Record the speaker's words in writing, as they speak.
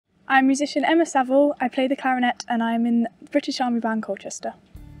I'm musician Emma Saville, I play the clarinet and I'm in the British Army Band Colchester.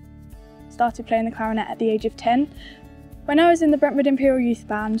 Started playing the clarinet at the age of 10. When I was in the Brentford Imperial Youth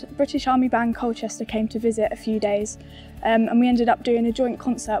Band, British Army Band Colchester came to visit a few days and we ended up doing a joint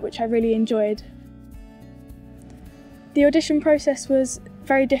concert which I really enjoyed. The audition process was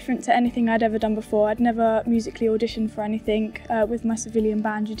very different to anything I'd ever done before. I'd never musically auditioned for anything. With my civilian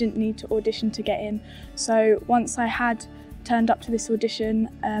band you didn't need to audition to get in. So once I had turned up to this audition,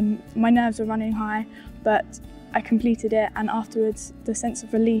 my nerves were running high, but I completed it, and afterwards the sense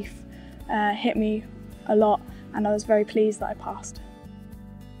of relief hit me a lot and I was very pleased that I passed.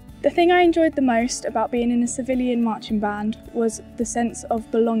 The thing I enjoyed the most about being in a civilian marching band was the sense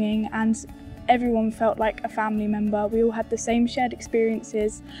of belonging, and everyone felt like a family member. We all had the same shared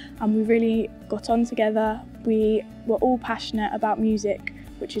experiences and we really got on together. We were all passionate about music,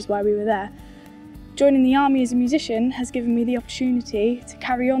 which is why we were there. Joining the army as a musician has given me the opportunity to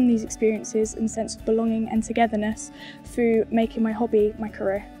carry on these experiences and sense of belonging and togetherness through making my hobby my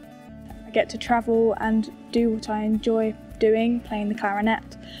career. I get to travel and do what I enjoy doing, playing the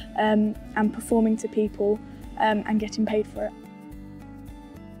clarinet and performing to people and getting paid for it.